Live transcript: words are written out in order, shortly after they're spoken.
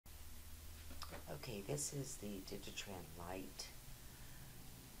Okay, this is the DigiTran Lite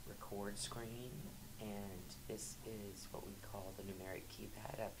record screen, and this is what we call the numeric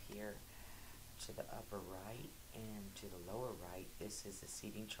keypad up here to the upper right, and to the lower right this is the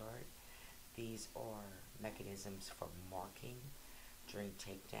seating chart. These are mechanisms for marking during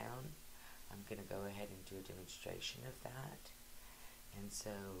takedown. I'm going to go ahead and do a demonstration of that, and so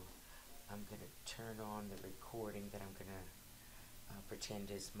I'm going to turn on the recording that I'm going to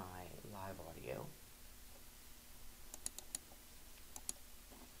pretend is my live audio.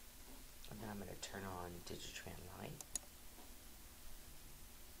 And then I'm going to turn on DigiTran Lite.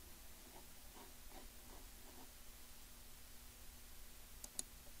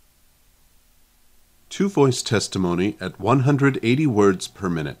 Two-voice testimony at 180 words per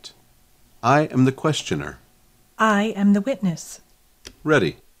minute. I am the questioner. I am the witness.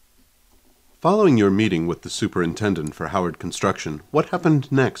 Ready. Following your meeting with the superintendent for Howard Construction, what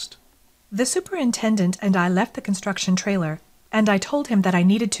happened next? The superintendent and I left the construction trailer, and I told him that I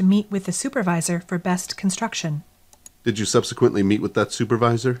needed to meet with the supervisor for best construction. Did you subsequently meet with that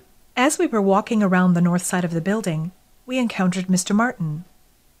supervisor? As we were walking around the north side of the building, we encountered Mr. Martin.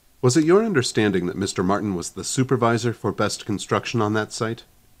 Was it your understanding that Mr. Martin was the supervisor for best construction on that site?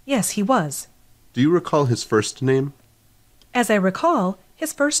 Yes, he was. Do you recall his first name? As I recall,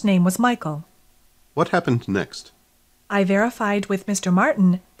 his first name was Michael. What happened next? I verified with Mr.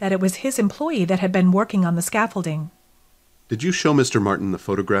 Martin that it was his employee that had been working on the scaffolding. Did you show Mr. Martin the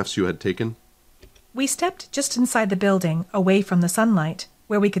photographs you had taken? We stepped just inside the building, away from the sunlight,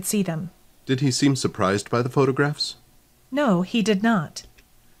 where we could see them. Did he seem surprised by the photographs? No, he did not.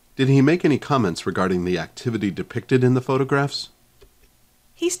 Did he make any comments regarding the activity depicted in the photographs?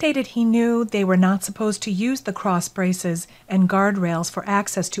 He stated he knew they were not supposed to use the cross braces and guardrails for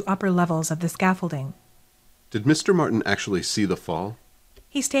access to upper levels of the scaffolding. Did Mr. Martin actually see the fall?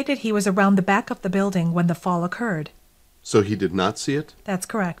 He stated he was around the back of the building when the fall occurred. So he did not see it? That's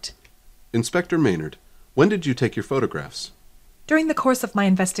correct. Inspector Maynard, when did you take your photographs? During the course of my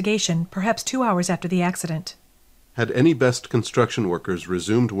investigation, perhaps 2 hours after the accident. Had any best construction workers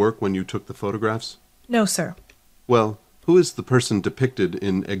resumed work when you took the photographs? No, sir. Well, who is the person depicted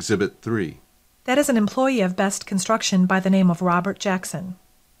in Exhibit 3? That is an employee of Best Construction by the name of Robert Jackson.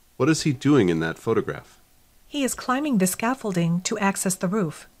 What is he doing in that photograph? He is climbing the scaffolding to access the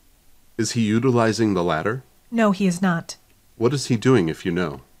roof. Is he utilizing the ladder? No, he is not. What is he doing if you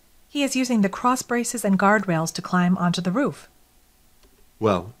know? He is using the cross braces and guardrails to climb onto the roof.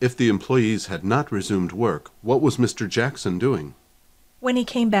 Well, if the employees had not resumed work, what was Mr. Jackson doing? When he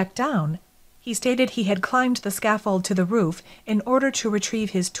came back down, he stated he had climbed the scaffold to the roof in order to retrieve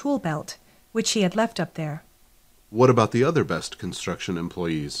his tool belt, which he had left up there. What about the other best construction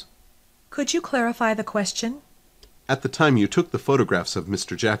employees? Could you clarify the question? At the time you took the photographs of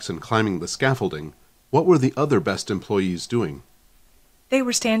Mr. Jackson climbing the scaffolding, what were the other best employees doing? They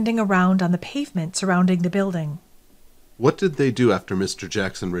were standing around on the pavement surrounding the building. What did they do after Mr.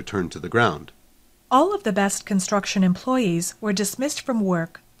 Jackson returned to the ground? All of the Best Construction employees were dismissed from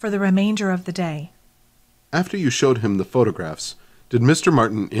work for the remainder of the day. After you showed him the photographs, did Mr.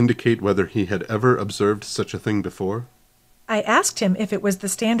 Martin indicate whether he had ever observed such a thing before? I asked him if it was the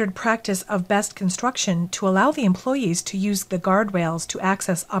standard practice of Best Construction to allow the employees to use the guardrails to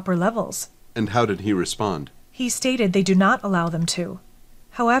access upper levels. And how did he respond? He stated they do not allow them to.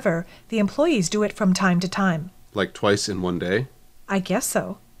 However, the employees do it from time to time. Like twice in one day? I guess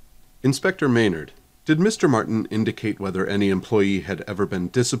so. Inspector Maynard, did Mr. Martin indicate whether any employee had ever been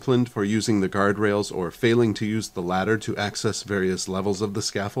disciplined for using the guardrails or failing to use the ladder to access various levels of the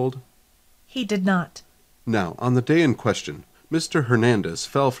scaffold? He did not. Now, on the day in question, Mr. Hernandez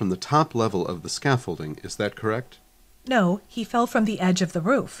fell from the top level of the scaffolding, is that correct? No, he fell from the edge of the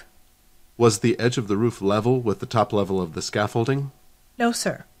roof. Was the edge of the roof level with the top level of the scaffolding? No,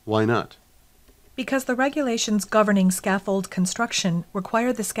 sir. Why not? Because the regulations governing scaffold construction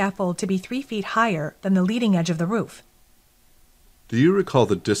require the scaffold to be 3 feet higher than the leading edge of the roof. Do you recall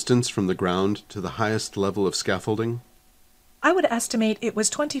the distance from the ground to the highest level of scaffolding? I would estimate it was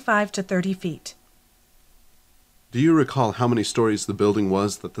 25 to 30 feet. Do you recall how many stories the building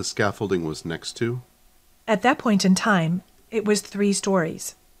was that the scaffolding was next to? At that point in time, it was 3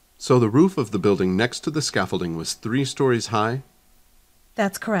 stories. So the roof of the building next to the scaffolding was 3 stories high?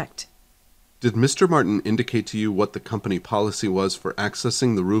 That's correct. Did Mr. Martin indicate to you what the company policy was for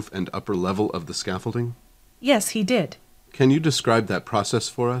accessing the roof and upper level of the scaffolding? Yes, he did. Can you describe that process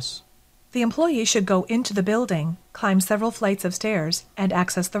for us? The employee should go into the building, climb several flights of stairs, and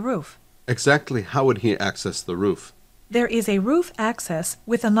access the roof. Exactly how would he access the roof? There is a roof access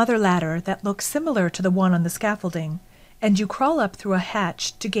with another ladder that looks similar to the one on the scaffolding, and you crawl up through a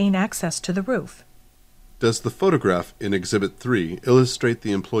hatch to gain access to the roof. Does the photograph in Exhibit 3 illustrate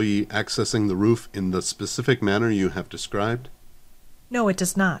the employee accessing the roof in the specific manner you have described? No, it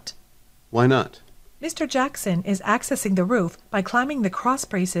does not. Why not? Mr. Jackson is accessing the roof by climbing the cross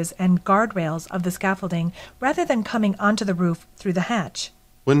braces and guardrails of the scaffolding rather than coming onto the roof through the hatch.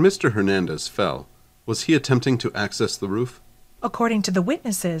 When Mr. Hernandez fell, was he attempting to access the roof? According to the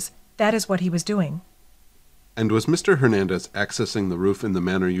witnesses, that is what he was doing. And was Mr. Hernandez accessing the roof in the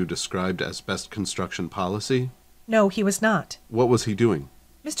manner you described as best construction policy? No, he was not. What was he doing?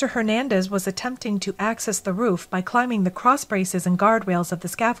 Mr. Hernandez was attempting to access the roof by climbing the cross braces and guardrails of the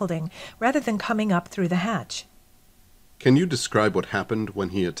scaffolding rather than coming up through the hatch. Can you describe what happened when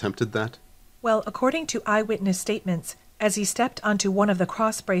he attempted that? Well, according to eyewitness statements, as he stepped onto one of the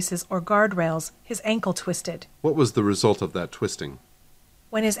cross braces or guardrails, his ankle twisted. What was the result of that twisting?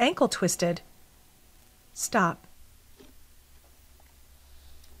 When his ankle twisted, stop.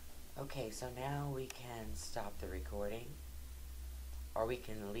 Okay, so now we can stop the recording, or we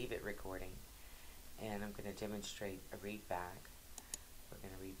can leave it recording, and I'm going to demonstrate a read back. We're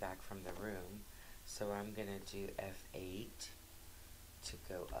going to read back from the room, so I'm going to do F8 to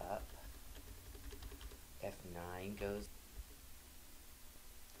go up, F9 goes